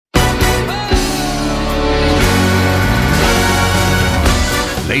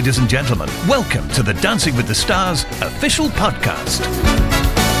Ladies and gentlemen, welcome to the Dancing with the Stars official podcast.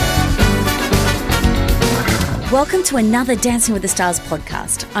 Welcome to another Dancing with the Stars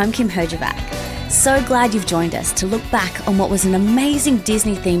podcast. I'm Kim Herjavec. So glad you've joined us to look back on what was an amazing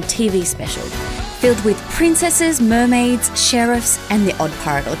Disney-themed TV special, filled with princesses, mermaids, sheriffs, and the odd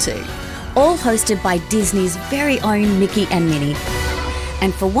pirate or two, all hosted by Disney's very own Mickey and Minnie.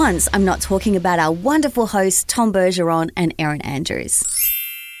 And for once, I'm not talking about our wonderful hosts Tom Bergeron and Erin Andrews.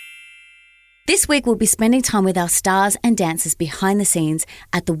 This week, we'll be spending time with our stars and dancers behind the scenes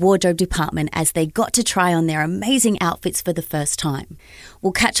at the wardrobe department as they got to try on their amazing outfits for the first time.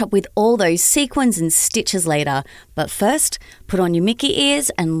 We'll catch up with all those sequins and stitches later, but first, put on your Mickey ears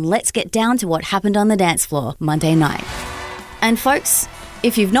and let's get down to what happened on the dance floor Monday night. And folks,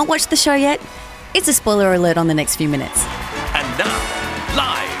 if you've not watched the show yet, it's a spoiler alert on the next few minutes. And now,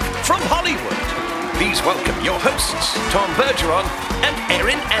 live from Hollywood, please welcome your hosts, Tom Bergeron and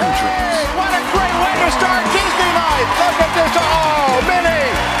Erin Andrews. Hey, what a great way to start Disney night! Look at this! Oh,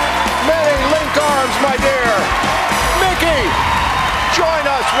 Minnie! Minnie, link arms, my dear! Mickey, join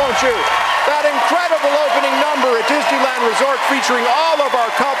us, won't you? That incredible opening number at Disneyland Resort featuring all of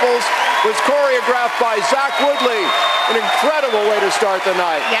our couples was choreographed by Zach Woodley. An incredible way to start the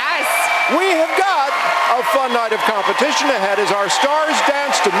night. Yes. We have got a fun night of competition ahead as our stars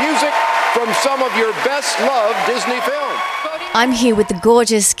dance to music from some of your best-loved Disney films. I'm here with the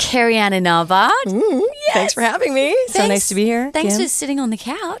gorgeous Carrie-Anne Inaba. Yes. Thanks for having me. So nice to be here. Thanks Kim. for sitting on the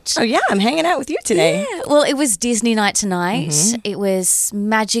couch. Oh, yeah. I'm hanging out with you today. Yeah. Well, it was Disney night tonight. It was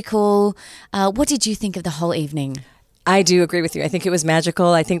magical. What did you think of the whole evening? I do agree with you. I think it was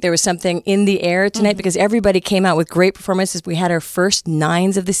magical. I think there was something in the air tonight because everybody came out with great performances. We had our first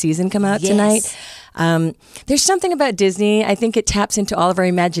 9s of the season come out tonight. There's something about Disney. I think it taps into all of our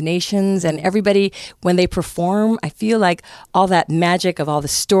imaginations, and everybody, when they perform, I feel like all that magic of all the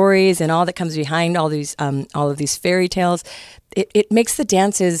stories and all that comes behind all of these fairy tales, it makes the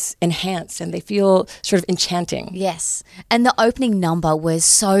dances enhance and they feel sort of enchanting. Yes. And the opening number was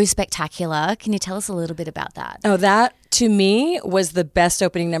so spectacular. Can you tell us a little bit about that? Oh, that to me was the best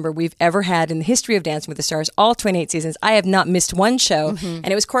opening number we've ever had in the history of Dancing with the Stars, all 28 seasons. I have not missed one show, and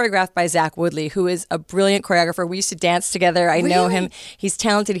it was choreographed by Zach Woodley, who is a brilliant choreographer. We used to dance together. I know him. He's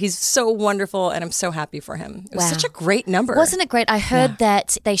talented. He's so wonderful, and I'm so happy for him. It was such a great number. Wasn't it great? I heard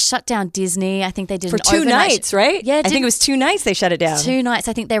that they shut down Disney. I think they did for an 2 overnight nights, right? Yeah, I think it was 2 nights they shut it down. 2 nights.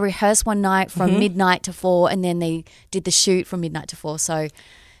 I think they rehearsed one night from midnight to 4, and then they did the shoot from midnight to 4. So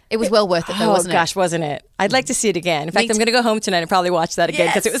it was well worth it, though, wasn't it? Oh, gosh, wasn't it? I'd like to see it again. In fact, I'm going to go home tonight and probably watch that again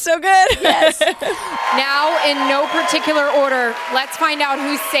because it was so good. Yes. Now, in no particular order, let's find out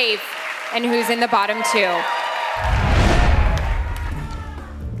who's safe and who's in the bottom 2.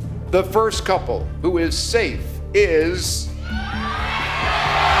 The first couple who is safe is...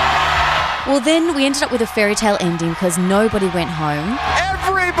 Well, then we ended up with a fairy tale ending because nobody went home.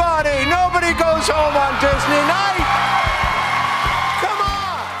 Everybody! Nobody goes home on Disney night! Come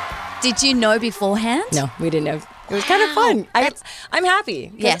on! Did you know beforehand? No, we didn't know. It was kind of fun. I'm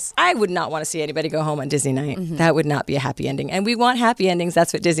happy. Yes. I would not want to see anybody go home on Disney night. That would not be a happy ending. And we want happy endings.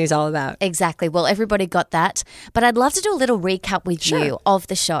 That's what Disney's all about. Exactly. Well, everybody got that. But I'd love to do a little recap with you of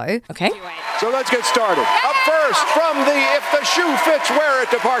the show. Okay. So let's get started. Up first, from the If the Shoe Fits, Wear It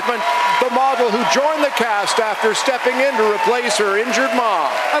department, the model who joined the cast after stepping in to replace her injured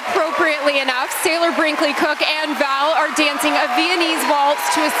mom. Appropriately enough, Sailor Brinkley Cook and Val are dancing a Viennese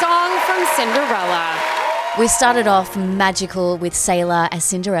waltz to a song from Cinderella. We started off magical with Sailor as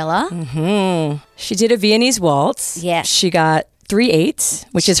Cinderella. She did a Viennese waltz. Yes. She got 3 8s,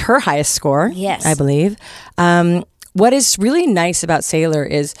 which is her highest score. Yes. I believe. What is really nice about Sailor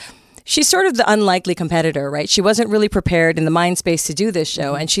is she's sort of the unlikely competitor, right? She wasn't really prepared in the mind space to do this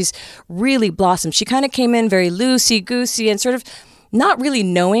show, and she's really blossomed. She kind of came in very loosey-goosey and sort of not really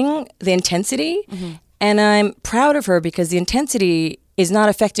knowing the intensity. And I'm proud of her because the intensity is not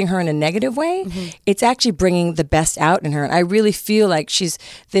affecting her in a negative way. It's actually bringing the best out in her. And I really feel like she's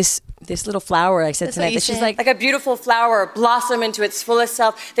this little flower, I said tonight, that she's like a beautiful flower, blossom into its fullest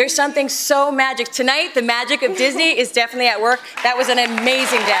self. There's something so magic. Tonight, the magic of Disney is definitely at work. That was an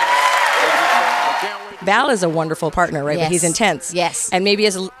amazing dance. Val is a wonderful partner, right? Yes. But he's intense. Yes. And maybe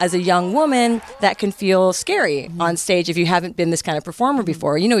as a young woman, that can feel scary on stage if you haven't been this kind of performer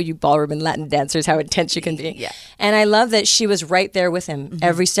before. You know, you ballroom and Latin dancers, how intense you can be. Yeah. And I love that she was right there with him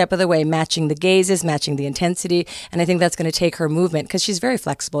every step of the way, matching the gazes, matching the intensity. And I think that's going to take her movement because she's very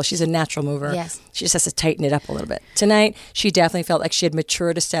flexible. She's a natural mover. Yes. She just has to tighten it up a little bit. Tonight, she definitely felt like she had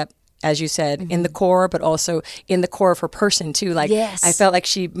matured a step, as you said, in the core, but also in the core of her person too. Like, Yes. I felt like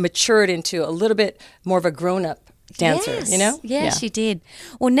she matured into a little bit more of a grown-up dancer, Yes. you know? Yeah, she did.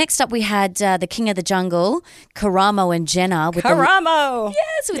 Well, next up we had the King of the Jungle, Karamo and Jenna. With Karamo!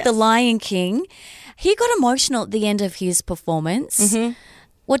 with the Lion King. He got emotional at the end of his performance.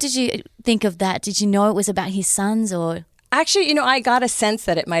 What did you think of that? Did you know it was about his sons or... Actually, you know, I got a sense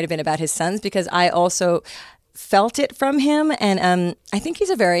that it might have been about his sons because I also felt it from him. And I think he's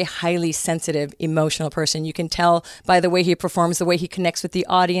a very highly sensitive, emotional person. You can tell by the way he performs, the way he connects with the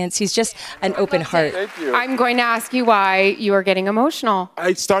audience. He's just an open heart. Thank you. I'm going to ask you why you are getting emotional.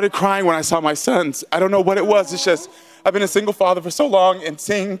 I started crying when I saw my sons. I don't know what it was. It's just, I've been a single father for so long, and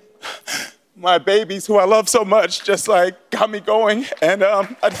seeing my babies, who I love so much, just like got me going. And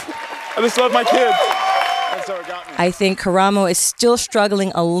I just love my kids. And so it got me. I think Karamo is still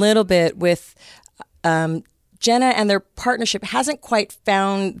struggling a little bit with Jenna, and their partnership hasn't quite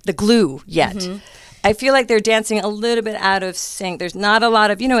found the glue yet. I feel like they're dancing a little bit out of sync. There's not a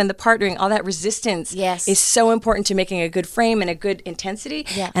lot of, in the partnering, all that resistance is so important to making a good frame and a good intensity.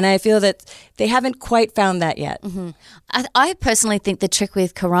 Yeah. And I feel that they haven't quite found that yet. I personally think the trick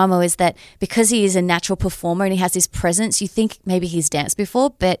with Karamo is that because he is a natural performer and he has this presence, you think maybe he's danced before,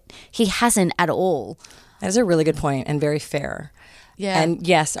 but he hasn't at all. That is a really good point and very fair. Yeah. And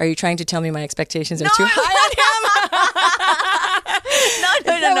yes, are you trying to tell me my expectations are too high on him?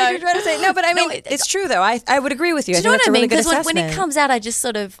 No. What you're trying to say? No, but I mean, it's true though. I would agree with you. Do you know what I mean? Because Because when he comes out, I just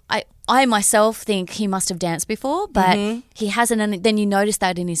sort of, I myself think he must have danced before, but he hasn't. And then you notice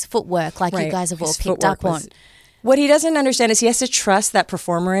that in his footwork, like you guys have all picked up on. What he doesn't understand is he has to trust that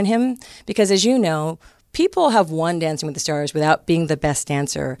performer in him because, as you know, people have won Dancing with the Stars without being the best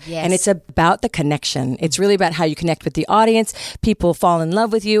dancer. Yes. And it's about the connection. It's really about how you connect with the audience. People fall in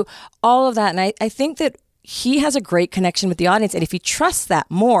love with you, all of that. And I think that he has a great connection with the audience. And if he trusts that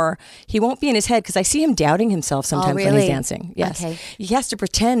more, he won't be in his head because I see him doubting himself sometimes when he's dancing. Yes. Okay. He has to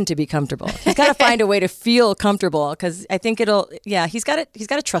pretend to be comfortable. He's got to find a way to feel comfortable because I think he's got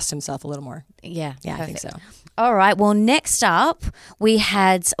to trust himself a little more. Yeah. Yeah, I think so. All right. Well, next up, we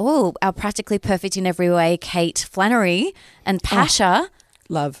had, our Practically Perfect in Every Way, Kate Flannery and Pasha.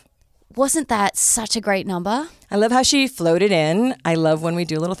 Love. Wasn't that such a great number? I love how she floated in. I love when we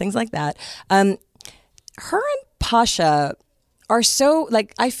do little things like that. Her and Pasha are so,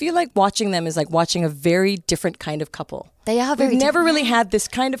 I feel like watching them is like watching a very different kind of couple. They are very We've never different. really had this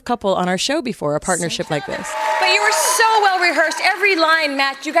kind of couple on our show before, a partnership like this. But you were so well rehearsed. Every line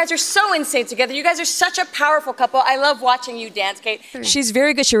matched. You guys are so in sync together. You guys are such a powerful couple. I love watching you dance, Kate. She's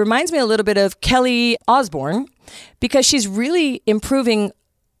very good. She reminds me a little bit of Kelly Osbourne because she's really improving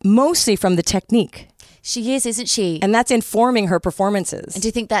mostly from the technique. She is, isn't she? And that's informing her performances. And do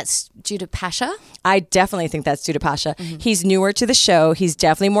you think that's due to Pasha? I definitely think that's due to Pasha. He's newer to the show. He's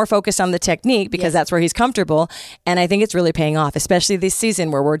definitely more focused on the technique because that's where he's comfortable. And I think it's really paying off, especially this season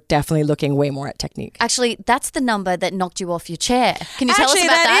where we're definitely looking way more at technique. Actually, that's the number that knocked you off your chair. Can you tell us about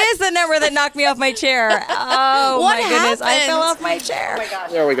that? That is the number that knocked me off my chair. Oh, What my goodness. I happened? fell off my chair.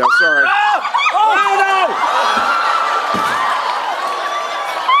 There we go. Sorry.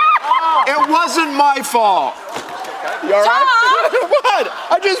 It wasn't my fault. You all right? What?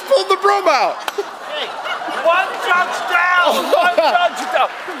 I just pulled the broom out. One touchdown! One touchdown!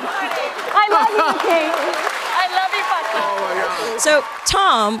 I love you, Kate. I love you, Pasha. Oh, my God. So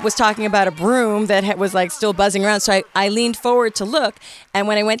Tom was talking about a broom that was still buzzing around. So I leaned forward to look. And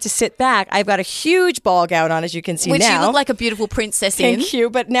when I went to sit back, I've got a huge ball gown on, as you can see Which now. you look like a beautiful princess in. Thank you.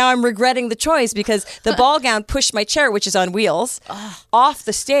 But now I'm regretting the choice because the ball gown pushed my chair, which is on wheels, off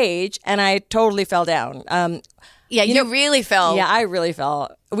the stage. And I totally fell down. Yeah, you really fell. Yeah, I really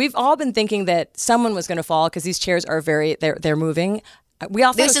fell. We've all been thinking that someone was going to fall because these chairs are they're moving. We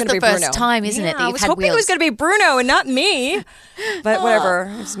all thought This it was is going to the be Bruno. first time, isn't it, that I you've was had hoping it was wheels. going to be Bruno and not me. But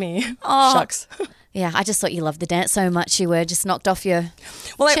whatever, it's me. Shucks. Yeah, I just thought you loved the dance so much you were just knocked off your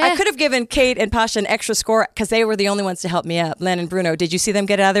Well, chair. I could have given Kate and Pasha an extra score because they were the only ones to help me up. Len and Bruno, did you see them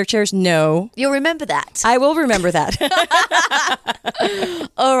get out of their chairs? No. You'll remember that. I will remember that.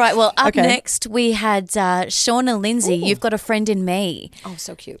 All right, well, up Okay. next we had Shauna Lindsay. You've Got a Friend in Me. Oh,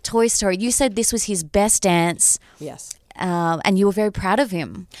 so cute. Toy Story. You said this was his best dance, Yes. and you were very proud of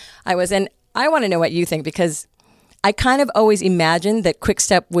him. I was. And I want to know what you think because I kind of always imagined that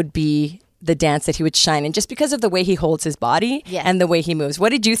Quickstep would be the dance that he would shine in just because of the way he holds his body and the way he moves. What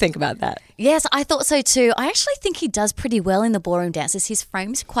did you think about that? Yes, I thought so too. I actually think he does pretty well in the ballroom dances. His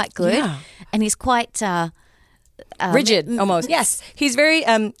frame's quite good, Yeah. and he's quite rigid almost. Yes, he's very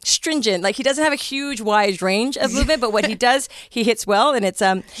stringent. Like he doesn't have a huge wide range of movement, but what he does, he hits well, and it's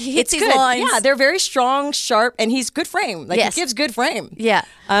he hits it's his good. lines. Yeah, they're very strong, sharp, and he's good frame. Like Yes. he gives good frame. Yeah.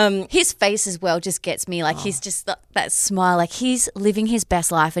 His face as well just gets me. Like he's just that smile. Like he's living his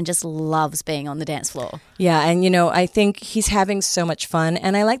best life and just loves being on the dance floor. Yeah, and I think he's having so much fun,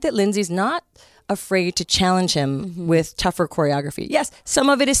 and I like that Lindsay's not afraid to challenge him with tougher choreography. Yes, some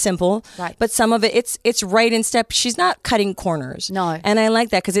of it is simple, Right. but some of it it's right in step. She's not cutting corners. No. And I like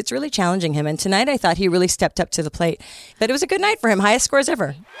that because it's really challenging him. And tonight I thought he really stepped up to the plate. But it was a good night for him. Highest scores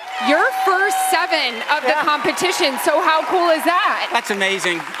ever. Your first 7 of the competition. So how cool is that? That's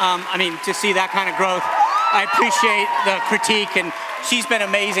amazing. I mean, to see that kind of growth, I appreciate the critique, and she's been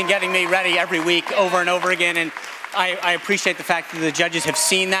amazing getting me ready every week over and over again. And I appreciate the fact that the judges have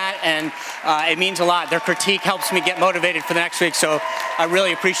seen that, and it means a lot. Their critique helps me get motivated for the next week, so I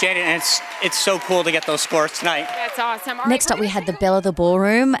really appreciate it, and it's so cool to get those scores tonight. That's awesome. All Next right, up, we had the Belle of the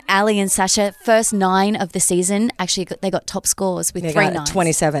Ballroom, Ali and Sasha. First 9 of the season. Actually, they got top scores with They 3 got nines.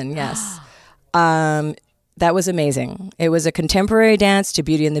 27, yes. That was amazing. It was a contemporary dance to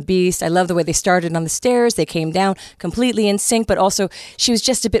Beauty and the Beast. I love the way they started on the stairs. They came down completely in sync, but also she was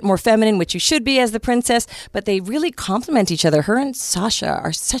just a bit more feminine, which you should be as the princess. But they really complement each other. Her and Sasha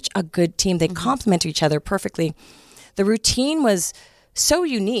are such a good team. They complement each other perfectly. The routine was so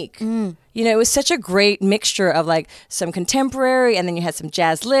unique. It was such a great mixture of like some contemporary, and then you had some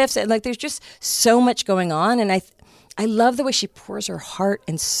jazz lifts, and like there's just so much going on. And I love the way she pours her heart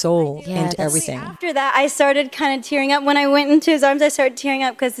and soul into that's- everything. After that, I started kind of tearing up. When I went into his arms, I started tearing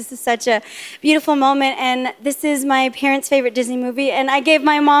up because this is such a beautiful moment. And this is my parents' favorite Disney movie. And I gave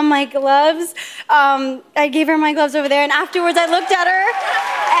my mom my gloves. I gave her my gloves over there. And afterwards, I looked at her.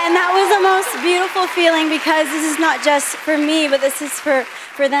 And that was the most beautiful feeling because this is not just for me, but this is for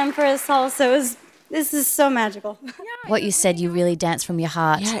them, for us all. So this is so magical. What you said, you really dance from your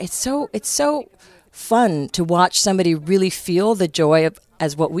heart. Yeah, it's so fun to watch somebody really feel the joy of,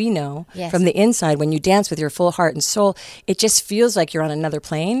 as what we know Yes. from the inside. When you dance with your full heart and soul, it just feels like you're on another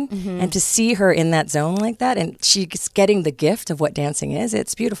plane. And to see her in that zone like that, and she's getting the gift of what dancing is,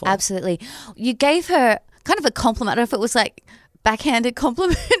 it's beautiful. Absolutely. You gave her kind of a compliment. I don't know if it was like backhanded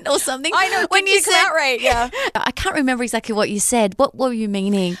compliment or something. I know, when you didn't come said out right, yeah. I can't remember exactly what you said. What were you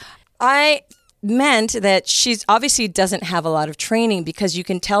meaning? I meant that she's obviously doesn't have a lot of training because you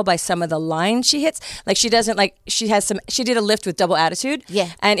can tell by some of the lines she hits. Like she doesn't she did a lift with double attitude. Yeah.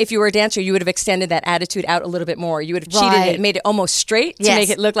 And if you were a dancer, you would have extended that attitude out a little bit more. You would have cheated Right. it, made it almost straight to Yes. make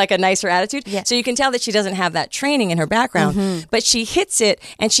it look like a nicer attitude. Yeah. So you can tell that she doesn't have that training in her background, but she hits it,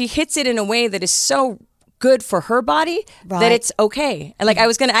 and she hits it in a way that is so good for her body Right. that it's okay. And like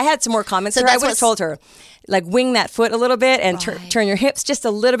I had some more comments So to her. I that's would have what's- told her, like, wing that foot a little bit and turn your hips just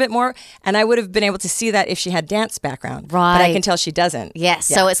a little bit more. And I would have been able to see that if she had dance background. But I Right. can tell she doesn't. Yes.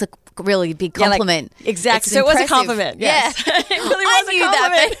 Yeah. So it's a really big Yeah, like- compliment. exactly. It's So it was a impressive. compliment. Yes. Yeah. It really I was a knew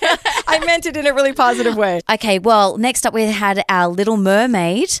that, compliment. I meant it in a really positive way. Okay, well, next up we had our Little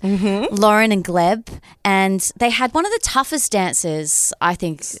Mermaid, Lauren and Gleb, and they had one of the toughest dances I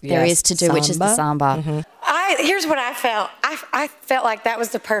think there Yes, is to do, which is the samba. Here's what I felt. I felt like that was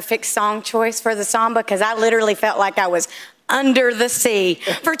the perfect song choice for the samba because I literally felt like I was under the sea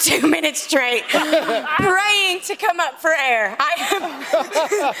for 2 minutes straight, praying to come up for air.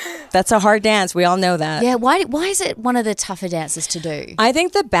 That's a hard dance. We all know that. Yeah, why is it one of the tougher dances to do? I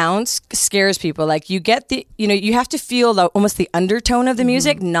think the bounce scares people. Like you get you have to feel almost the undertone of the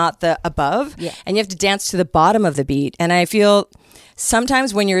music, not the above. Yeah. And you have to dance to the bottom of the beat. And I feel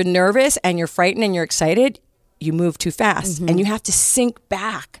sometimes when you're nervous and you're frightened and you're excited, you move too fast and you have to sink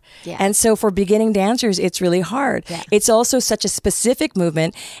back. Yeah. And so for beginning dancers, it's really hard. Yeah. It's also such a specific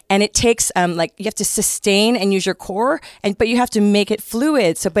movement, and it takes you have to sustain and use your core, but you have to make it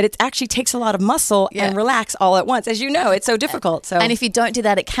fluid. But it actually takes a lot of muscle and relax all at once. As you know, it's so difficult. So And if you don't do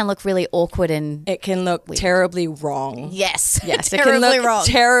that, it can look really awkward and it can look terribly wrong. yes, Yes, it terribly can look wrong.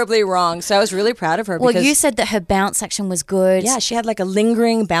 terribly wrong. So I was really proud of her. Well, because, you said that her bounce action was good. yeah, she had like a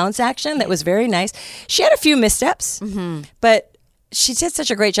lingering bounce action that was very nice. She had a few missteps, but she did such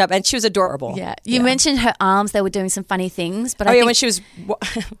a great job, and she was adorable. Yeah, you mentioned her arms; they were doing some funny things. But Oh I yeah, think, when she was.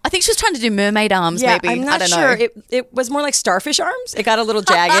 I think she was trying to do mermaid arms. Yeah, maybe I'm not I don't sure. know. It was more like starfish arms. It got a little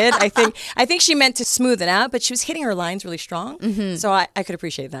jagged. I think she meant to smooth it out, but she was hitting her lines really strong. So I could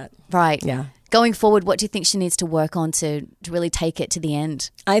appreciate that. Right. Yeah. Going forward, what do you think she needs to work on to really take it to the end?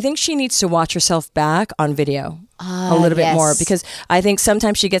 I think she needs to watch herself back on video a little bit yes. more, because I think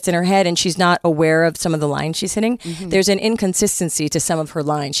sometimes she gets in her head and she's not aware of some of the lines she's hitting. There's an inconsistency to some of her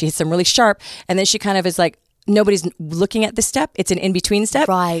lines. She hits them really sharp, and then she kind of is like nobody's looking at this step. It's an in-between step.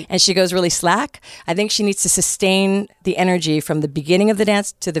 Right. And she goes really slack. I think she needs to sustain the energy from the beginning of the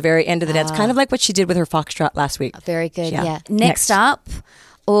dance to the very end of the dance, kind of like what she did with her foxtrot last week. Very good, yeah. Next up,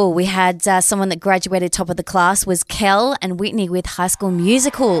 we had someone that graduated top of the class was Kel and Whitney with High School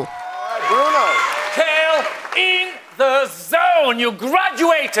Musical. Bruno. Kel, in the zone. You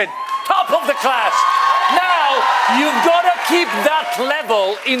graduated top of the class. Now, you've got to keep that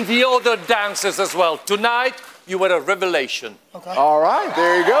level in the other dances as well. Tonight, you were a revelation. Okay. All right,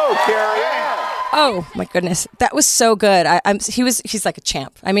 there you go, Carrie Ann. Oh my goodness, that was so good. He's like a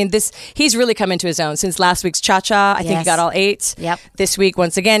champ. I mean, he's really come into his own since last week's Cha-Cha. I think he got all 8. Yep. This week,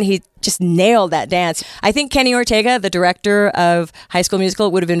 once again, he just nailed that dance. I think Kenny Ortega, the director of High School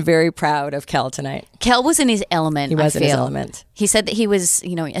Musical, would have been very proud of Kel tonight. Kel was in his element. He was in his element. He said that he was,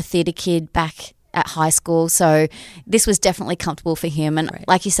 a theatre kid back at high school, so this was definitely comfortable for him. And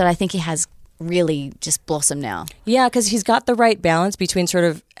like you said, I think he has really just blossomed now. Yeah, because he's got the right balance between sort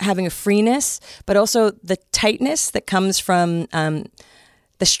of having a freeness, but also the tightness that comes from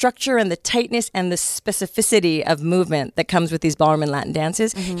the structure and the tightness and the specificity of movement that comes with these ballroom and Latin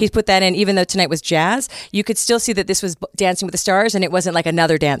dances. Mm-hmm. He's put that in, even though tonight was jazz, you could still see that this was Dancing with the Stars and it wasn't like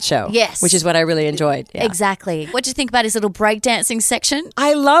another dance show. Yes. Which is what I really enjoyed. Yeah. Exactly. What do you think about his little breakdancing section?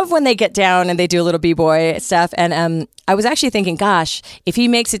 I love when they get down and they do a little b-boy stuff. And I was actually thinking, gosh, if he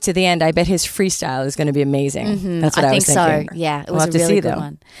makes it to the end, I bet his freestyle is going to be amazing. Mm-hmm. That's what I was thinking. I think so. Yeah, it was a really good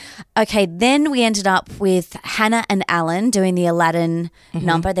one. Okay, then we ended up with Hannah and Alan doing the Aladdin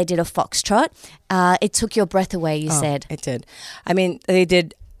number. They did a foxtrot. It took your breath away, you said. It did. I mean, they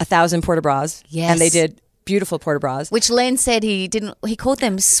did 1,000 port de bras. Yes. And they did beautiful port de bras. Which Len said he called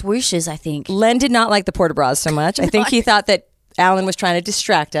them swooshes, I think. Len did not like the port de bras so much. I think he thought that Alan was trying to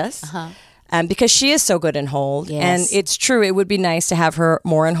distract us. Because she is so good in hold. Yes. And it's true, it would be nice to have her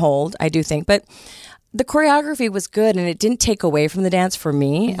more in hold, I do think. But the choreography was good and it didn't take away from the dance for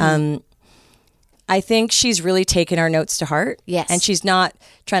me. I think she's really taken our notes to heart. Yes. And she's not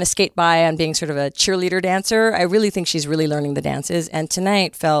trying to skate by on being sort of a cheerleader dancer. I really think she's really learning the dances. And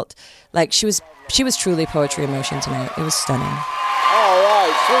tonight felt like she was truly poetry in motion tonight. It was stunning. All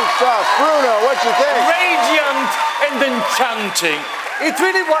right, sweet stuff. Bruno, what you think? Radiant and enchanting. It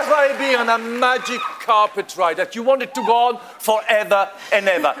really was like being on a magic carpet ride that you wanted to go on forever and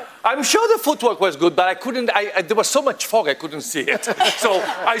ever. I'm sure the footwork was good, but there was so much fog I couldn't see it. So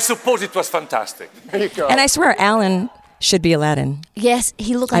I suppose it was fantastic. There you go. And I swear, Alan should be Aladdin. Yes,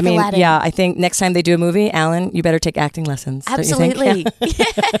 he looked like Aladdin. Yeah, I think next time they do a movie, Alan, you better take acting lessons. Absolutely. Don't you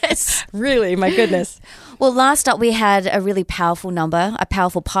think? Yes. Really, my goodness. Well, last up we had a really powerful number, a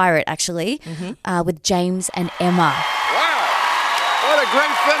powerful pirate actually, with James and Emma. Wow. What a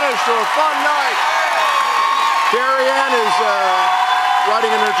great finish to a fun night. Carrie Ann is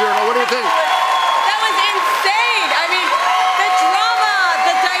writing in her journal. What do you think? That was insane. I mean, the drama,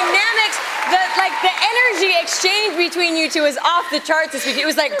 the dynamics, the energy exchange between you two is off the charts this week. It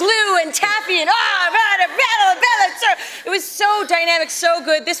was like glue and taffy and battle. It was so dynamic, so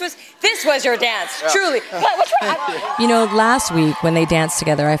good. This was your dance, truly. What's wrong? Last week when they danced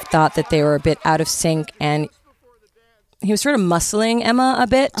together, I thought that they were a bit out of sync and he was sort of muscling Emma a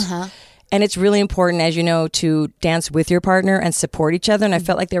bit. And it's really important, as you know, to dance with your partner and support each other. And I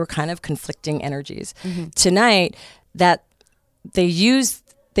felt like they were kind of conflicting energies. Tonight, that they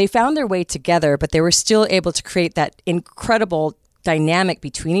found their way together, but they were still able to create that incredible dynamic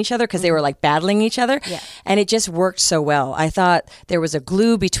between each other because they were like battling each other. And it just worked so well. I thought there was a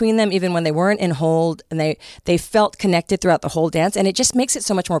glue between them even when they weren't in hold, and they felt connected throughout the whole dance, and it just makes it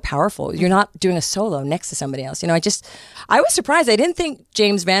so much more powerful. You're not doing a solo next to somebody else. I was surprised. I didn't think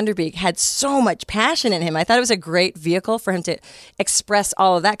James Van Der Beek had so much passion in him. I thought it was a great vehicle for him to express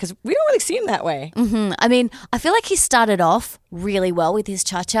all of that because we don't really see him that way. I mean, I feel like he started off really well with his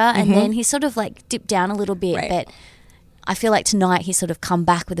cha-cha and then he sort of like dipped down a little bit, but I feel like tonight he's sort of come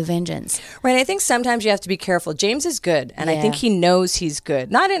back with a vengeance. Right. I think sometimes you have to be careful. James is good, and I think he knows he's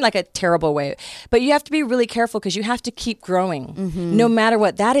good. Not in like a terrible way, but you have to be really careful because you have to keep growing. No matter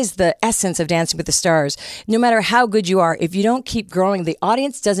what. That is the essence of Dancing with the Stars. No matter how good you are, if you don't keep growing, the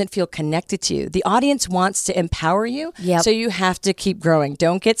audience doesn't feel connected to you. The audience wants to empower you, so you have to keep growing.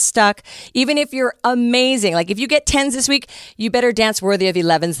 Don't get stuck. Even if you're amazing. Like if you get 10s this week, you better dance worthy of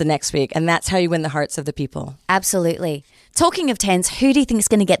 11s the next week, and that's how you win the hearts of the people. Absolutely. Talking of 10s, who do you think is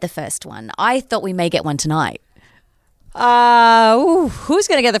going to get the first one? I thought we may get one tonight. Who's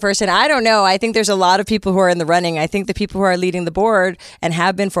going to get the first 10? I don't know. I think there's a lot of people who are in the running. I think the people who are leading the board and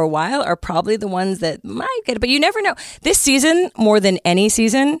have been for a while are probably the ones that might get it. But you never know. This season, more than any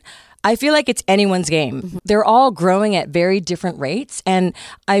season, I feel like it's anyone's game. They're all growing at very different rates, and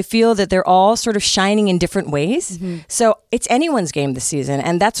I feel that they're all sort of shining in different ways. So it's anyone's game this season,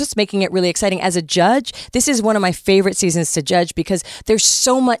 and that's what's making it really exciting. As a judge, this is one of my favorite seasons to judge because there's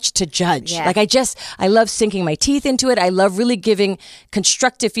so much to judge. Yeah. Like I love sinking my teeth into it. I love really giving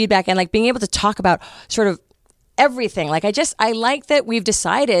constructive feedback and like being able to talk about sort of everything. Like I like that we've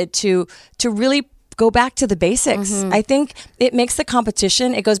decided to really go back to the basics. I think it makes the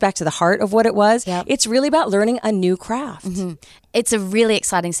competition, it goes back to the heart of what it was. Yep. It's really about learning a new craft. It's a really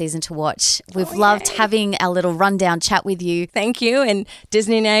exciting season to watch. We've loved having our little rundown chat with you. Thank you. And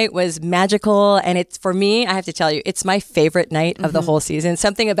Disney night was magical. And it's, for me, I have to tell you, it's my favorite night of the whole season.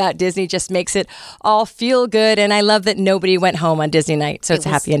 Something about Disney just makes it all feel good. And I love that nobody went home on Disney night. So it's a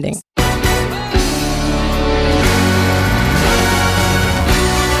happy ending.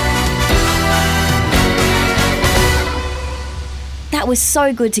 That was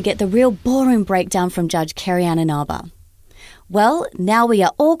so good to get the real ballroom breakdown from Judge Kerry-Ann Inaba. Well, now we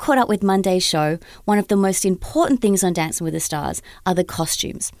are all caught up with Monday's show. One of the most important things on Dancing with the Stars are the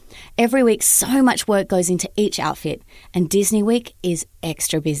costumes. Every week, so much work goes into each outfit, and Disney Week is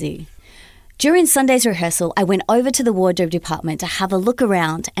extra busy. During Sunday's rehearsal, I went over to the wardrobe department to have a look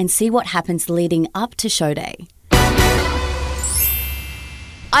around and see what happens leading up to show day.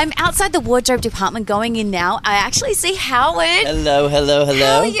 I'm outside the wardrobe department going in now. I actually see Howard. Hello.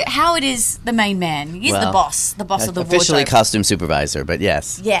 How are you? Howard is the main man. He's the boss of the wardrobe. Officially costume supervisor, but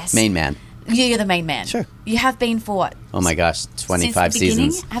yes. Yes. Main man. You're the main man. Sure. You have been for what? Oh my gosh, 25 Since the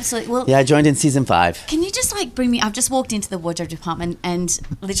beginning? seasons. Absolutely. Well, Yeah, I joined in season 5. Can you just bring me? I've just walked into the wardrobe department and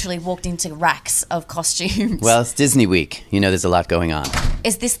literally walked into racks of costumes. Well, it's Disney week. You know there's a lot going on.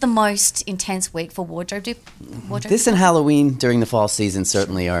 Is this the most intense week for wardrobe? This and Halloween during the fall season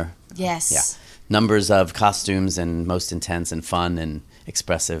certainly are. Yes. Yeah. Numbers of costumes and most intense and fun and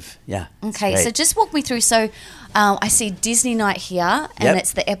expressive. Yeah. Okay, so just walk me through. So I see Disney Night here, and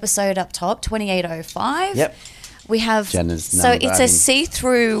it's the episode up top, 2805. Yep. We have Jenna's so number, it's a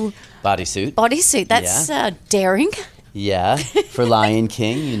see-through bodysuit. That's daring. Yeah. For Lion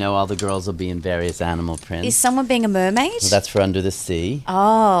King, you know, all the girls will be in various animal prints. Is someone being a mermaid? Well, that's for Under the Sea.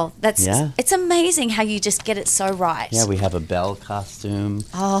 Oh, it's amazing how you just get it so right. Yeah, we have a Belle costume.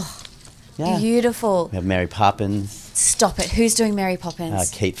 Oh, Yeah. beautiful. We have Mary Poppins. Stop it. Who's doing Mary Poppins?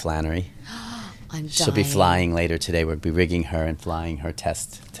 Kate Flannery. I'm She'll be dying. flying later today. We'll be rigging her and flying her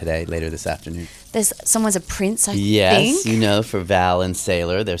test today, later this afternoon. Someone's a prince, I Yes, think. you know, for Val and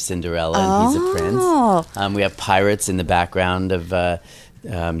Sailor, they're Cinderella and he's a prince. We have pirates in the background of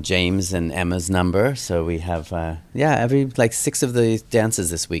James and Emma's number. So we have, every 6 of the dances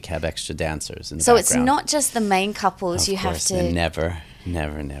this week have extra dancers in the So background. it's not just the main couples. You have Of course, to. and never.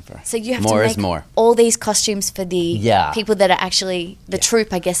 So you have more to is make more. all these costumes for the Yeah. people that are actually the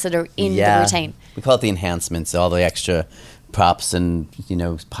troupe, I guess, that are in the routine. We call it the enhancements, all the extra props and,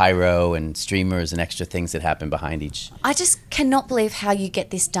 pyro and streamers and extra things that happen behind each. I just cannot believe how you get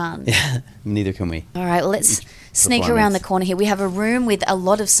this done. Neither can we. All right, well, let's sneak around the corner here. We have a room with a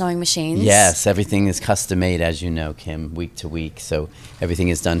lot of sewing machines. Yes, everything is custom made, as you know, Kim, week to week. So everything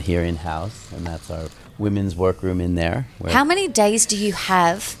is done here in-house, and that's our women's workroom in there. How many days do you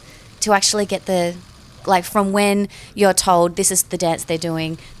have to actually get from when you're told this is the dance they're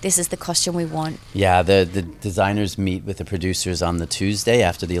doing, this is the costume we want? Yeah, the designers meet with the producers on the Tuesday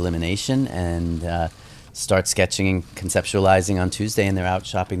after the elimination and start sketching and conceptualizing on Tuesday, and they're out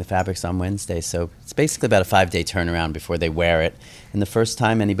shopping the fabrics on Wednesday. So it's basically about a 5-day turnaround before they wear it. And the first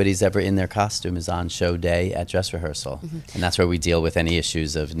time anybody's ever in their costume is on show day at dress rehearsal. And that's where we deal with any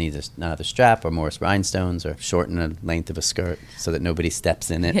issues of another strap or more rhinestones or shorten the length of a skirt so that nobody steps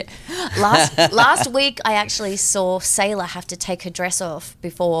in it. Last week, I actually saw Sailor have to take her dress off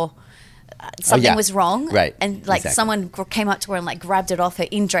before something was wrong. Right. And exactly. someone came up to her and grabbed it off her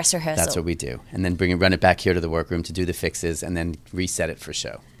in dress rehearsal. That's what we do. And then run it back here to the workroom to do the fixes and then reset it for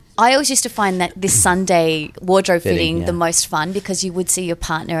show. I always used to find that this Sunday wardrobe fitting yeah. the most fun because you would see your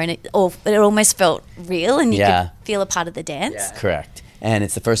partner and it almost felt real and you could feel a part of the dance. Yeah. Correct. And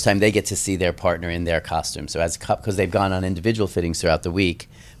it's the first time they get to see their partner in their costume. So because they've gone on individual fittings throughout the week,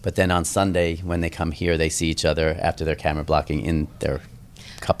 but then on Sunday when they come here, they see each other after their camera blocking in their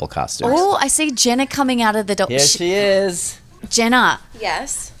couple costumes. Oh, I see Jenna coming out of the door. Here she is. Jenna.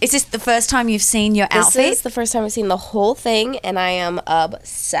 Yes. Is this the first time you've seen your outfit? This is the first time I've seen the whole thing, and I am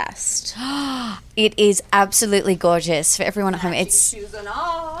obsessed. It is absolutely gorgeous for everyone at home. It's you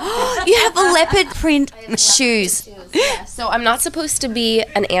have a leopard print shoes. Yeah. So I'm not supposed to be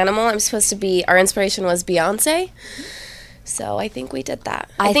an animal. I'm supposed to be. Our inspiration was Beyonce. So I think we did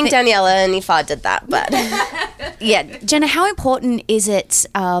that. I think Daniela and Ifa did that, but Yeah, Jenna, how important is it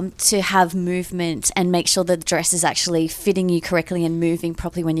to have movement and make sure that the dress is actually fitting you correctly and moving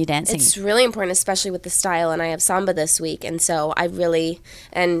properly when you're dancing? It's really important, especially with the style, and I have samba this week, and so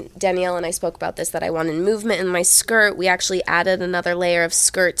and Danielle and I spoke about this, that I wanted movement in my skirt. We actually added another layer of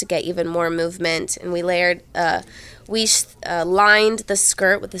skirt to get even more movement, and we layered, lined the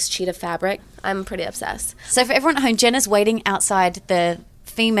skirt with this cheetah fabric. I'm pretty obsessed. So for everyone at home, Jenna's waiting outside the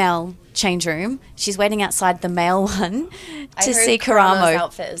female change room. She's waiting outside the male one to see Karamo's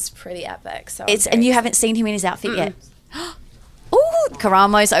outfit is pretty epic. So and you haven't seen him in his outfit yet. Ooh,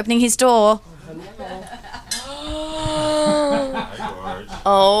 Karamo's opening his door.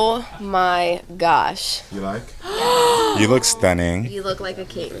 Oh my gosh. You like? You look stunning. You look like a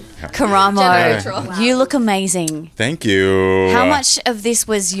king. Karamo, you look amazing. Thank you. How much of this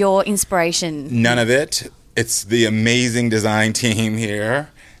was your inspiration? None of it. It's the amazing design team here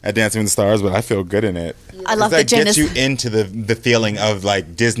at Dancing with the Stars, but I feel good in it. I love that Jenna's. gets you into the feeling of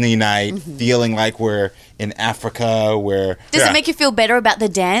like Disney night, feeling like we're in Africa. Does it make you feel better about the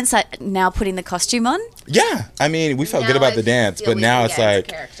dance, like now putting the costume on? Yeah, I mean, we felt good about the dance, but now it's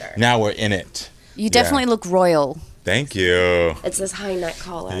like now we're in it. You definitely look royal. Thank you. It's this high neck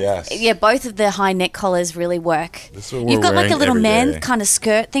collar. Yes. Yeah, both of the high neck collars really work. This is what You've got like a little every man day. kind of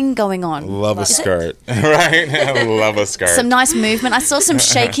skirt thing going on. Love a skirt, right? I love a skirt. Some nice movement. I saw some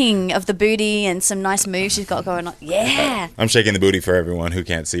shaking of the booty and some nice moves she's got going on. Yeah. I'm shaking the booty for everyone who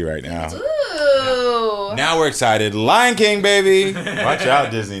can't see right now. Ooh. Now we're excited. Lion King, baby. Watch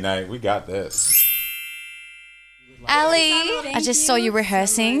out, Disney night. We got this. Ali, I just saw you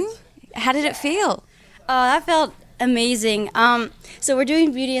rehearsing. How did it feel? Oh, that felt amazing. So we're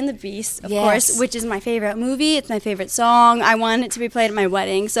doing Beauty and the Beast, of course, which is my favorite movie. It's my favorite song. I want it to be played at my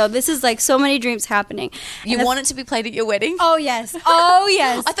wedding. So this is like so many dreams happening. You want it to be played at your wedding? Oh, yes. Oh,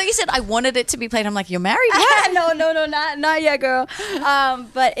 yes. I thought you said I wanted it to be played. I'm like, you're married? No, not yet, girl.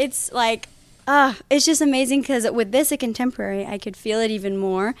 But it's like, it's just amazing because with this, a contemporary, I could feel it even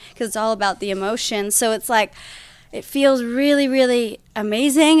more because it's all about the emotion. So it's like, it feels really, really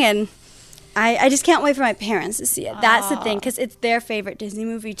amazing, and I just can't wait for my parents to see it. That's the thing, because it's their favorite Disney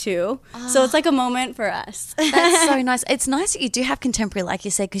movie too. So it's like a moment for us. That's so nice. It's nice that you do have contemporary, like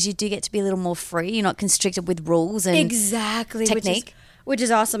you said, because you do get to be a little more free. You're not constricted with rules and technique. Which is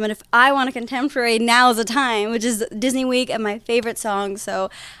awesome. And if I want a contemporary, now's the time, which is Disney Week and my favorite song. So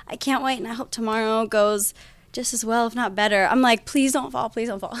I can't wait, and I hope tomorrow goes just as well, if not better. I'm like, please don't fall, please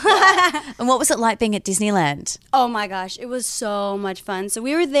don't fall. And what was it like being at Disneyland? Oh my gosh, it was so much fun. So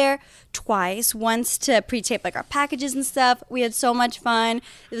we were there twice, once to pre-tape like our packages and stuff. We had so much fun.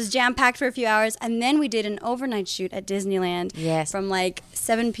 It was jam-packed for a few hours, and then we did an overnight shoot at Disneyland. Yes. From like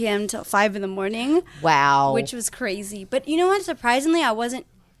 7 p.m. till 5 in the morning. Wow. Which was crazy. But you know what? Surprisingly, I wasn't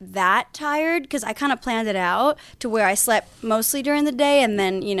that tired because I kind of planned it out to where I slept mostly during the day and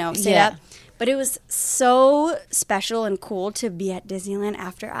then, stayed up. But it was so special and cool to be at Disneyland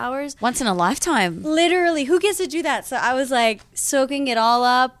after hours. Once in a lifetime. Literally, who gets to do that? So I was like soaking it all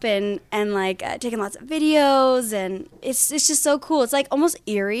up and like taking lots of videos, and it's just so cool. It's like almost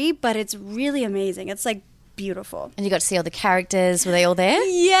eerie, but it's really amazing. It's like beautiful. And you got to see all the characters. Were they all there?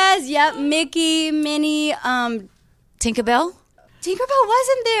 Yes, yep. Mickey, Minnie, Tinkerbell? Tinkerbell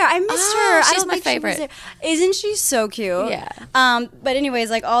wasn't there. I missed her. She's I don't my think she was favorite. there. Isn't she so cute? Yeah. But anyways,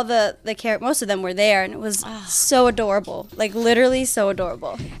 like all the most of them were there, and it was so adorable. Like literally so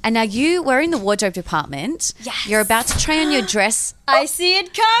adorable. And now you were in the wardrobe department. Yes. You're about to try on your dress. I see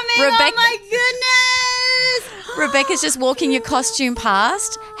it coming. Rebecca- Oh my goodness. Rebecca's just walking your costume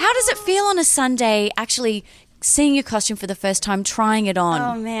past. How does it feel on a Sunday actually seeing your costume for the first time, trying it on?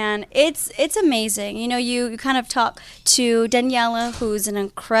 Oh man, it's amazing. You kind of talk to Daniela, who's an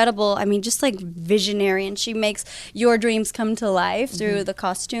incredible, just like visionary, and she makes your dreams come to life through the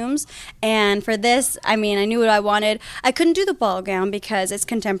costumes. And for this, I knew what I wanted. I couldn't do the ball gown because it's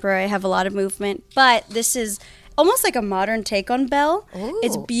contemporary. I have a lot of movement, but this is almost like a modern take on Belle. Ooh.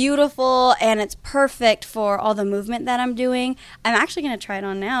 It's beautiful and it's perfect for all the movement that I'm doing. I'm actually going to try it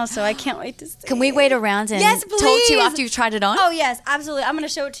on now, so I can't wait to see. Can we wait around and Yes, talk to you please. after you've tried it on? Oh, yes, absolutely. I'm going to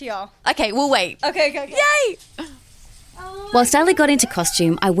show it to y'all. Okay, we'll wait. Okay. Yay! Whilst Ali got into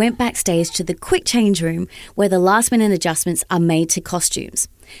costume, I went backstage to the quick change room where the last-minute adjustments are made to costumes.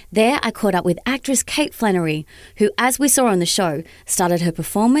 There, I caught up with actress Kate Flannery, who, as we saw on the show, started her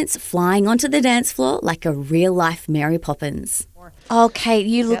performance flying onto the dance floor like a real-life Mary Poppins. Oh, Kate,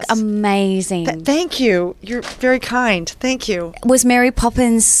 you look amazing. Thank you. You're very kind. Thank you. Was Mary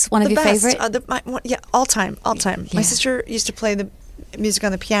Poppins one of your best. favorite? Yeah, all time. My sister used to play the music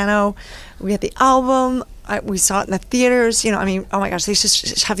on the piano. We had the album. We saw it in the theaters. Oh my gosh, they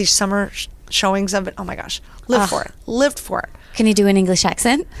used to have these summer showings of it. Oh my gosh, lived for it. Lived for it. Can you do an English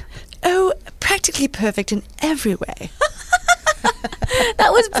accent? Oh, practically perfect in every way.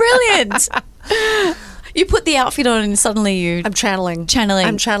 That was brilliant. You put the outfit on and suddenly I'm channeling.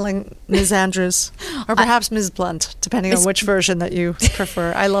 I'm channeling Ms. Andrews, or perhaps Ms. Blunt, depending on which version that you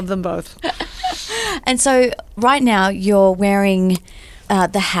prefer. I love them both. And so right now you're wearing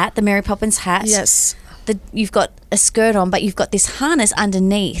the hat, the Mary Poppins hat. Yes. You've got a skirt on, but you've got this harness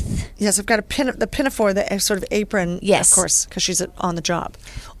underneath. Yes, I've got the pinafore, the sort of apron. Yes. Of course, because she's on the job.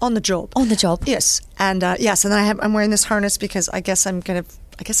 On the job. On the job. Yes. And yes, and I'm wearing this harness because I guess I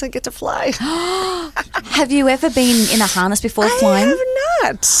get to fly. Have you ever been in a harness before flying? I have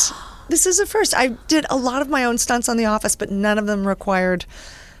not. This is a first. I did a lot of my own stunts on The Office, but none of them required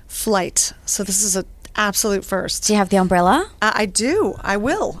flight. So this is an absolute first. Do you have the umbrella? I do. I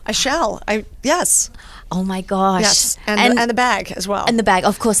will. I shall. Yes. Oh my gosh. Yes. And the bag as well. And the bag,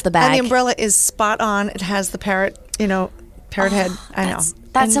 of course, the bag. And the umbrella is spot on. It has the parrot head. I know.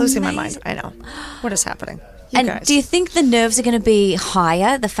 That's I'm losing amazing. my mind. I know. What is happening? And guys. do you think the nerves are going to be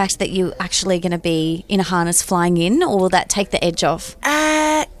higher, the fact that you're actually going to be in a harness flying in, or will that take the edge off?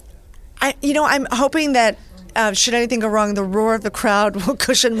 I'm hoping that should anything go wrong, the roar of the crowd will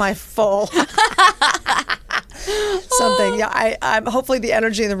cushion my fall. Something. Yeah, I'm hopefully the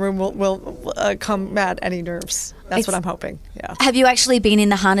energy in the room will combat any nerves. That's what I'm hoping. Yeah. Have you actually been in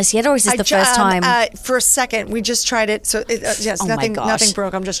the harness yet, or is this the first time? For a second, we just tried it. So yes, Oh my nothing gosh.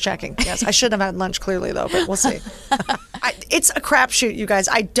 broke. I'm just checking. Yes, I should have had lunch clearly though, but we'll see. It's a crapshoot, you guys.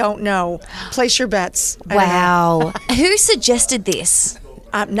 I don't know. Place your bets. Wow. Who suggested this?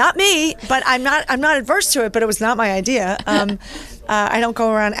 Not me, but I'm not adverse to it. But it was not my idea. I don't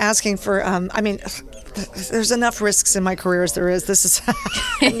go around asking for. There's enough risks in my career as there is. This is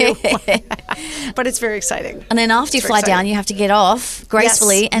a new one. But it's very exciting. And then after you fly down, you have to get off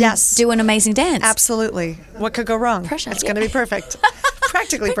gracefully and do an amazing dance. Absolutely. What could go wrong? Pressure. It's going to be perfect.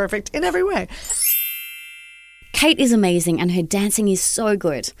 Practically perfect in every way. Kate is amazing and her dancing is so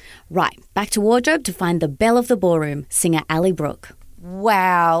good. Right, back to wardrobe to find the belle of the ballroom, singer Ali Brooke.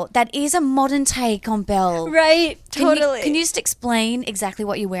 Wow, that is a modern take on Belle. Right, totally. Can you just explain exactly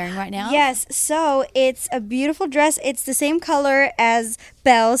what you're wearing right now? Yes, so it's a beautiful dress. It's the same color as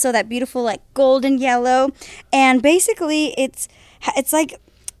Belle, so that beautiful like golden yellow. And basically it's like,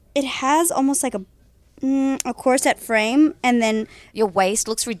 it has almost like a corset frame, and then... Your waist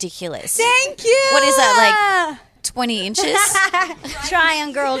looks ridiculous. Thank you! What is that, like 20 inches?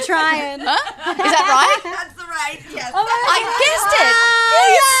 Trying, girl, trying. Huh? Is that right? That's the right, yes. Oh I guessed it.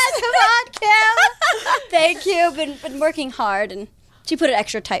 Yes, come on, Kim. Thank you. Been working hard, and she put it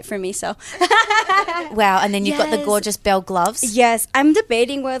extra tight for me, so. Wow, and then you've got the Yes. gorgeous Belle gloves. Yes, I'm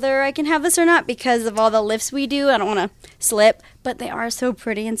debating whether I can have this or not because of all the lifts we do. I don't want to slip, but they are so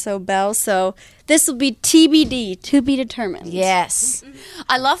pretty and so Belle, so this will be TBD, to be determined. Yes.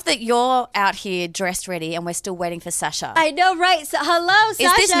 I love that you're out here dressed ready and we're still waiting for Sasha. I know, right? So, hello,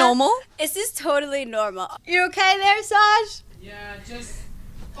 Sasha. Is this normal? Is this totally normal? You okay there, Sash? Yeah, just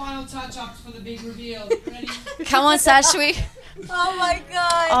final touch-ups for the big reveal. Ready? Come on, Sash. Oh my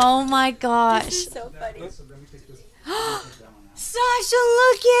god. Oh my gosh. This is so funny. Sasha,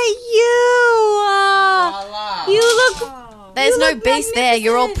 look at you. You look... There's you no look beast there.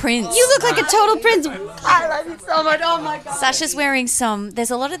 You're all prince. You look like a total prince. I love you so much. Oh my god. Sasha's wearing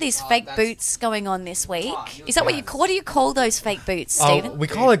there's a lot of these fake boots going on this week. Is that what do you call those fake boots, Stephen? We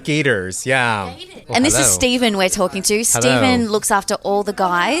call it gaiters, yeah. And this is Stephen we're talking to. Stephen looks after all the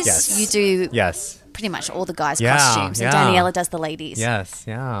guys. Yes. You do Yes. pretty much all the guys' Yeah, costumes. And yeah. Daniela does the ladies. Yes,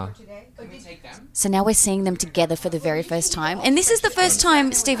 yeah. So now we're seeing them together for the very first time. And this is the first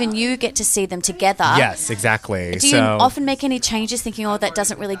time, Stephen, you get to see them together. Yes, exactly. Do you often make any changes thinking, that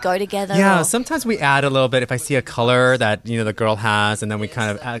doesn't really go together? Yeah, or- sometimes we add a little bit if I see a color that, the girl has, and then we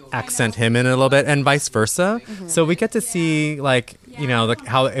kind of accent him in a little bit, and vice versa. Mm-hmm. So we get to see,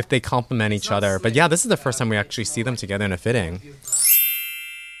 how if they complement each other. But yeah, this is the first time we actually see them together in a fitting.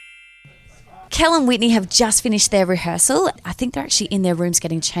 Kel and Whitney have just finished their rehearsal. I think they're actually in their rooms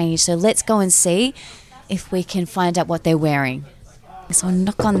getting changed. So let's go and see if we can find out what they're wearing. So I'll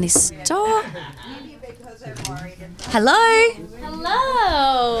knock on this door. Hello.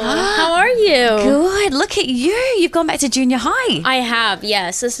 Hello. How are you? Good. Look at you. You've gone back to junior high. I have,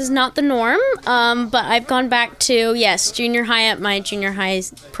 yes. This is not the norm, but I've gone back to, junior high at my junior high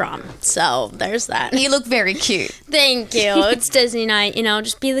prom. So there's that. You look very cute. Thank you. It's Disney night,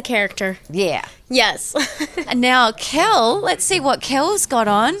 just be the character. Yeah. Yes. And now Kel, let's see what Kel's got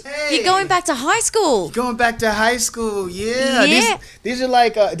on. You're going back to high school. Going back to high school, yeah. Yeah. These are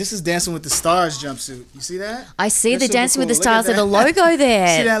like, this is Dancing with the Stars jumpsuit. You see that? I see That's the Dancing with the super cool. Stars Look with at the that. logo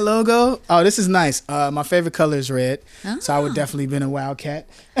there. See that logo? Oh, this is nice. My favorite color is red, so I Ah. would definitely been a Wildcat.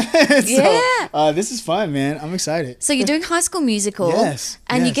 Yeah. This is fun, man. I'm excited. So you're doing High School Musical. Yes,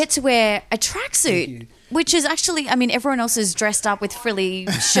 And you yes. get to wear a tracksuit. Which is actually, I mean, everyone else is dressed up with frilly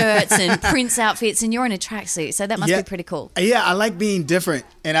shirts and Prince outfits, and you're in a tracksuit, so that must be pretty cool. Yeah, I like being different,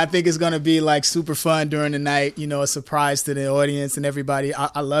 and I think it's gonna be like super fun during the night. You know, a surprise to the audience and everybody.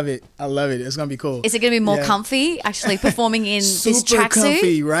 I love it. I love it. It's gonna be cool. Is it going to be more Yeah. comfy, actually performing in this Super tracksuit?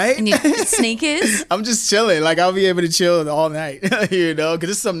 comfy, right? And your sneakers? I'm just chilling. Like I'll be able to chill all night, you know, because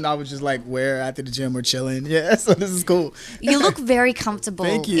it's something I would just like wear after the gym or chilling. Yeah, so this is cool. You look very comfortable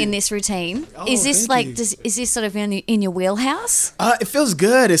Thank you. in this routine. Oh, Is this thank like, you. is this sort of in your wheelhouse? It feels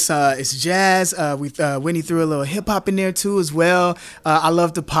good. It's jazz. Whitney threw a little hip hop in there too as well. I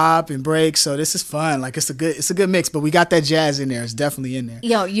love to pop and break, so this is fun. Like it's a good mix. But we got that jazz in there. It's definitely in there.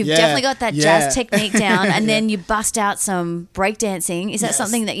 Yo, you've Yeah, definitely got that yeah. jazz technique down, and Yeah. then you bust out some breakdancing. Is that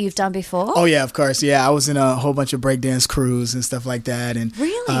something that you've done before? Oh yeah, of course. Yeah, I was in a whole bunch of breakdance crews and stuff like that, and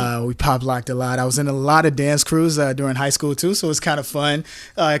Really? we pop locked a lot. I was in a lot of dance crews during high school too, so it's kind of fun,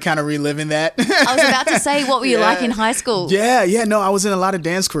 kind of reliving that. I was about to say, what were you like in high school? Yeah, no, I was in a lot of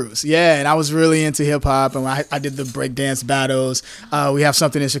dance crews. Yeah, and I was really into hip hop, and I did the break dance battles. We have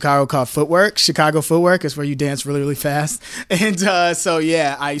something in Chicago called Footwork. Chicago Footwork is where you dance really, really fast. And so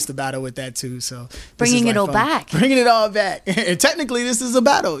yeah, I used to battle with that too. So this Bringing is, it all fun. back. Bringing it all back. And technically, this is a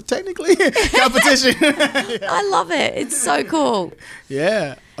battle. Technically, competition. I love it. It's so cool.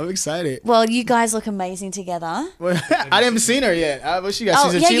 Yeah, I'm excited. Well, you guys look amazing together. Well, I haven't seen her yet. What she got?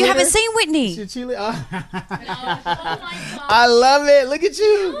 Oh, She's a yeah, cheerleader? you haven't seen Whitney. She's a cheerleader. I love it. Look at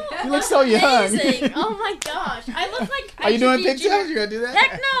you. You look so young. Amazing. Oh my gosh. I look like Are you doing pictures? You gonna do that?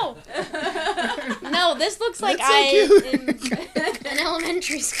 Heck no. No, this looks like That's so I cute. am in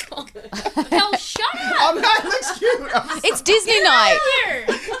elementary school. Hell, shut up. I'm not. It looks cute. It's Disney night.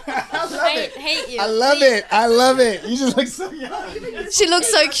 I hate you. I love it. I love it. You just look so young. She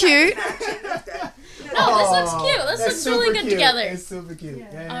looks so cute. No, this looks cute. This That's looks really super good cute. together. It's super cute.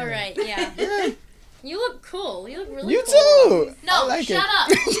 Yeah. All right, yeah. You look cool. You look really You cool. too. No, I like shut it. up.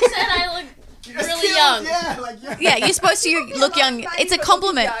 You said I look really young. Yeah, like young. Yeah, you're supposed to look young. It's a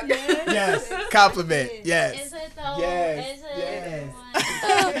compliment. Yes. Compliment. Yes. Is it though? Yes. Is it?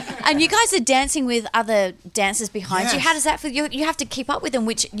 Yes. And you guys are dancing with other dancers behind you. Yes. How does that feel? You have to keep up with them,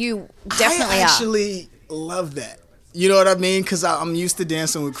 which you definitely I are. actually love that. You know what I mean? Because I'm used to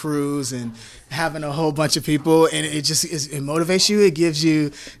dancing with crews and having a whole bunch of people, and it just it motivates you. It gives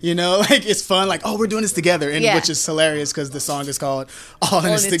you, you know, like it's fun. Like, oh, we're doing this together, and Yeah. which is hilarious because the song is called "All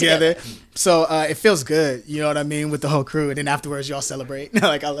in This Together." So it feels good. You know what I mean with the whole crew, and then afterwards y'all celebrate.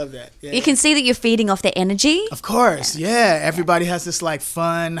 Like I love that. Yeah. You can see that you're feeding off their energy. Of course, yeah. Everybody has this like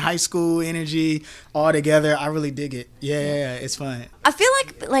fun high school energy all together. I really dig it. Yeah, it's fun. I feel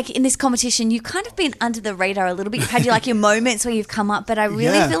like in this competition, you've kind of been under the radar a little bit. You've had your moments where you've come up, but I really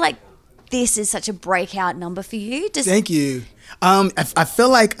Yeah. feel like this is such a breakout number for you. Thank you. I feel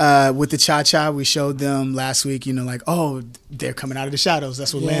like with the Cha-Cha, we showed them last week, you know, like, oh, they're coming out of the shadows.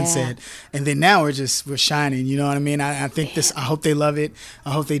 That's what Lynn Yeah. said. And then now we're shining, you know what I mean? I think I hope they love it.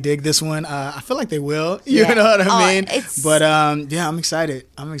 I hope they dig this one. I feel like they will, you Yeah. know what I Oh, mean? it's- But yeah, I'm excited.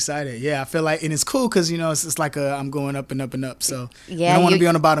 Yeah, I feel like, and it's cool because, you know, it's like I'm going up and up and up. So Yeah, I don't want to you- be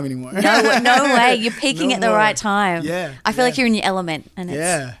on the bottom anymore. No way. You're peaking No at the more. right time. Yeah, I feel like you're in your element, and it's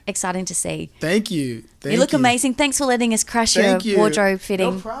Yeah. exciting to see. Thank you. You look amazing. Thanks for letting us crash Thank your you. wardrobe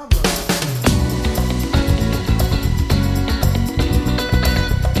fitting. No problem.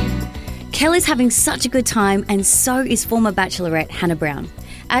 Kelly's having such a good time, and so is former Bachelorette Hannah Brown.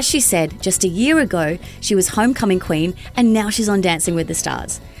 As she said, just a year ago, she was homecoming queen, and now she's on Dancing with the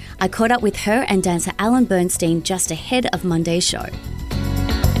Stars. I caught up with her and dancer Alan Bernstein just ahead of Monday's show.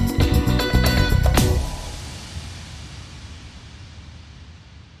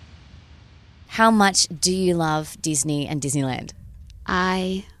 How much do you love Disney and Disneyland?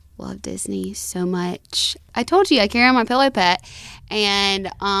 I love Disney so much. I told you I carry on my pillow pet, and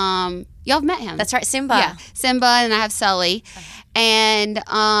y'all have met him. That's right, Simba. Yeah, Simba, and I have Sully, and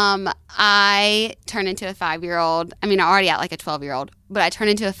I turn into a 5-year-old. I mean, I already act like a 12-year-old, but I turn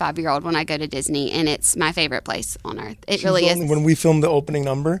into a 5-year-old when I go to Disney, and it's my favorite place on earth. It really is. When we filmed the opening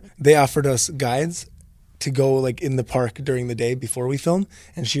number, they offered us guides to go like in the park during the day before we filmed,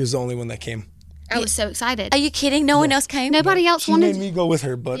 and she was the only one that came. I was so excited. Are you kidding? No one else came? Nobody else She wanted. made me go with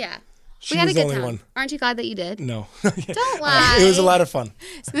her, but Yeah. she We had was a the good only time. one. Aren't you glad that you did? No. Don't lie. It was a lot of fun.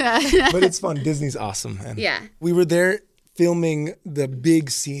 But it's fun. Disney's awesome. And Yeah. we were there filming the big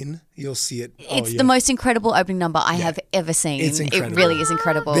scene, you'll see it. It's the most incredible opening number I have ever seen. It's incredible. It really is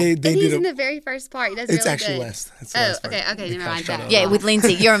incredible. They And did he's a- in the very first part. He does It's really actually good. last. It's the last part. Okay, never mind that. Yeah, with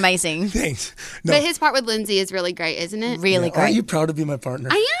Lindsay. You're amazing. Thanks. But his part with Lindsay is really great, isn't it? Really Aren't you proud to be my partner?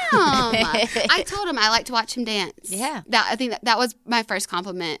 I am. I told him I like to watch him dance. Yeah. I think that was my first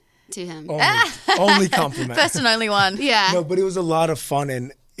compliment to him. Only compliment. First and only one. Yeah. No, but it was a lot of fun,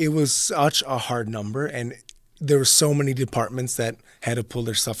 and it was such a hard number, and there were so many departments that had to pull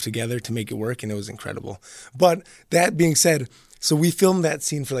their stuff together to make it work, and it was incredible. But that being said, so we filmed that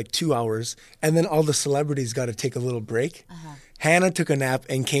scene for like 2 hours, and then all the celebrities got to take a little break. Hannah took a nap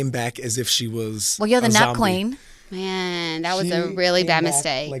and came back as if she was Well, you're the a nap zombie. queen. Man, that was She a really came bad back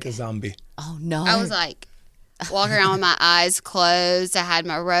mistake. like a zombie. Oh, no. I was like walking around with my eyes closed. I had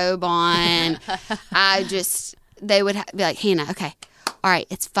my robe on. They would be like, Hannah, okay. All right,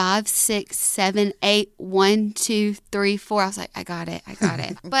 it's 5, 6, 7, 8, 1, 2, 3, 4. I was like, I got it.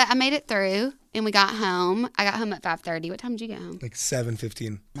 But I made it through, and we got home. I got home at 5:30. What time did you get home? Like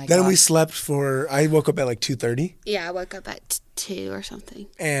 7:15. My Then we God. slept I woke up at like 2:30, Yeah, I woke up at 2 or something.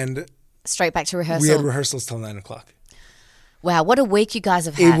 and Straight back to rehearsal. we had rehearsals till 9 o'clock. Wow, what a week you guys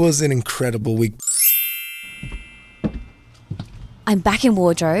have had. It was an incredible week. I'm back in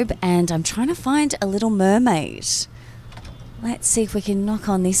wardrobe and I'm trying to find a Little Mermaid. Let's see if we can knock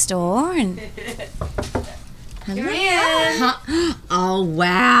on this door and... Hello. Oh,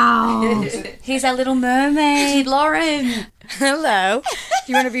 wow. Here's our Little Mermaid, Lauren. Hello.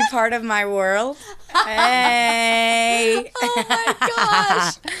 Do you want to be part of my world? Hey. Oh my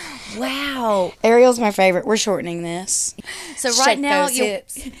gosh. Wow. Ariel's my favorite. We're shortening this. So right Shake now those you're,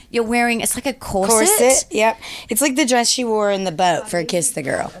 hips. you're wearing, it's like a corset. Yep. It's like the dress she wore in the boat for Kiss the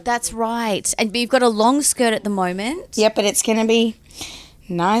Girl. That's right. And you've got a long skirt at the moment. Yep, but it's going to be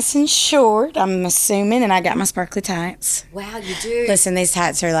nice and short, I'm assuming, and I got my sparkly tights. Wow, you do. Listen, these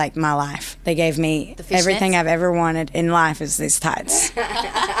tights are like my life. They gave me The fishnets? everything I've ever wanted in life is these tights.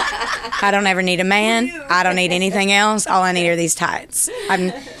 I don't ever need a man. I don't need anything else. All I need are these tights.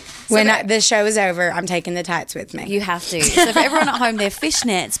 When this show is over, I'm taking the tights with me. You have to. So for everyone at home, they're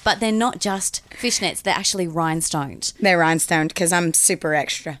fishnets, but they're not just fishnets. They're actually rhinestoned. They're rhinestoned because I'm super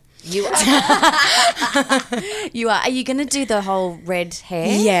extra. You are. You are. Are you going to do the whole red hair?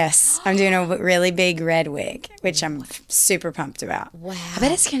 Yes, I'm doing a really big red wig, which I'm super pumped about. Wow. I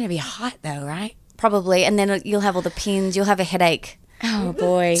bet it's going to be hot though, right? Probably. And then you'll have all the pins. You'll have a headache. Oh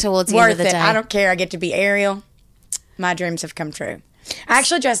boy. Towards the Worth end of the it. day. I don't care. I get to be Ariel. My dreams have come true. I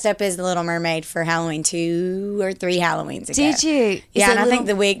actually dressed up as the Little Mermaid for Halloween 2 or 3 Halloweens ago. Did you? Is Yeah, it and I little-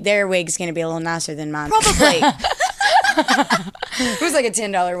 think their wig's going to be a little nicer than mine. Probably. It was like a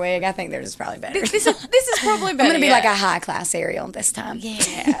 $10 wig. I think theirs is probably better. This is probably better. I'm going to be yeah. like a high class Ariel this time.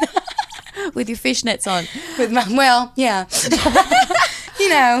 Yeah. With your fishnets on. With my, well, yeah. You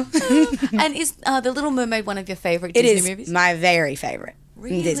know. And is The Little Mermaid one of your favorite It Disney is movies? my very favorite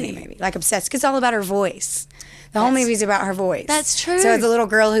Really? Disney movie. Like obsessed. Because it's all about her voice. The whole movie's about her voice. That's true. So as a little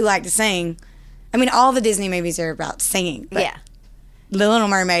girl who liked to sing, I mean, all the Disney movies are about singing. But Yeah. The Little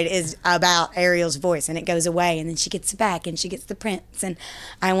Mermaid is about Ariel's voice, and it goes away, and then she gets it back, and she gets the prince. And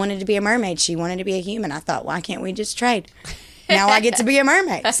I wanted to be a mermaid. She wanted to be a human. I thought, why can't we just trade? Now I get to be a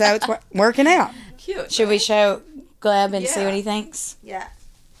mermaid. So it's working out. Cute. Should we show Gleb and see Yeah. what he thinks? Yeah.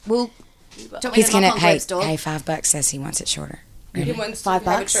 Well, He's gonna. Hey, $5 says he wants it shorter. He wants $5.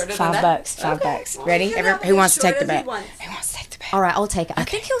 $5. Ready? Who wants to take the bet? Who wants to take the bet? All right, I'll take it. I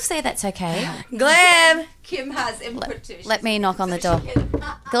think he'll say that's okay. Gleb. Kim has input too. Let me knock on the door.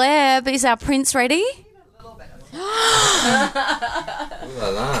 Gleb, is our prince ready?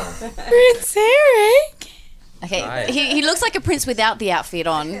 Prince Eric. Okay, Hi. he looks like a prince without the outfit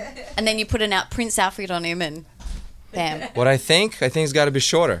on, and then you put an prince outfit on him, and bam. What I think it's got to be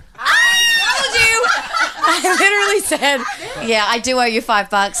shorter. I literally said, Yeah, I do owe you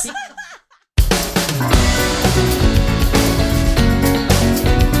 $5.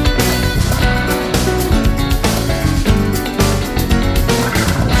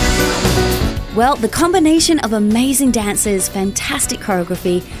 Well, the combination of amazing dancers, fantastic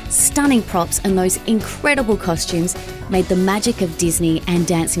choreography, stunning props, and those incredible costumes made the magic of Disney and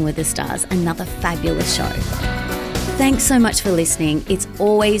Dancing with the Stars another fabulous show. Thanks so much for listening. It's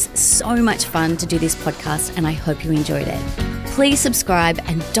always so much fun to do this podcast, and I hope you enjoyed it. Please subscribe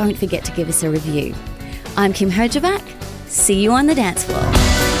and don't forget to give us a review. I'm Kim Herjavec. See you on the dance floor.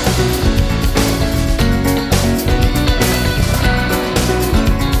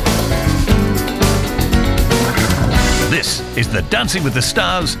 This is the Dancing with the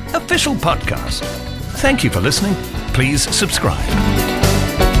Stars official podcast. Thank you for listening. Please subscribe.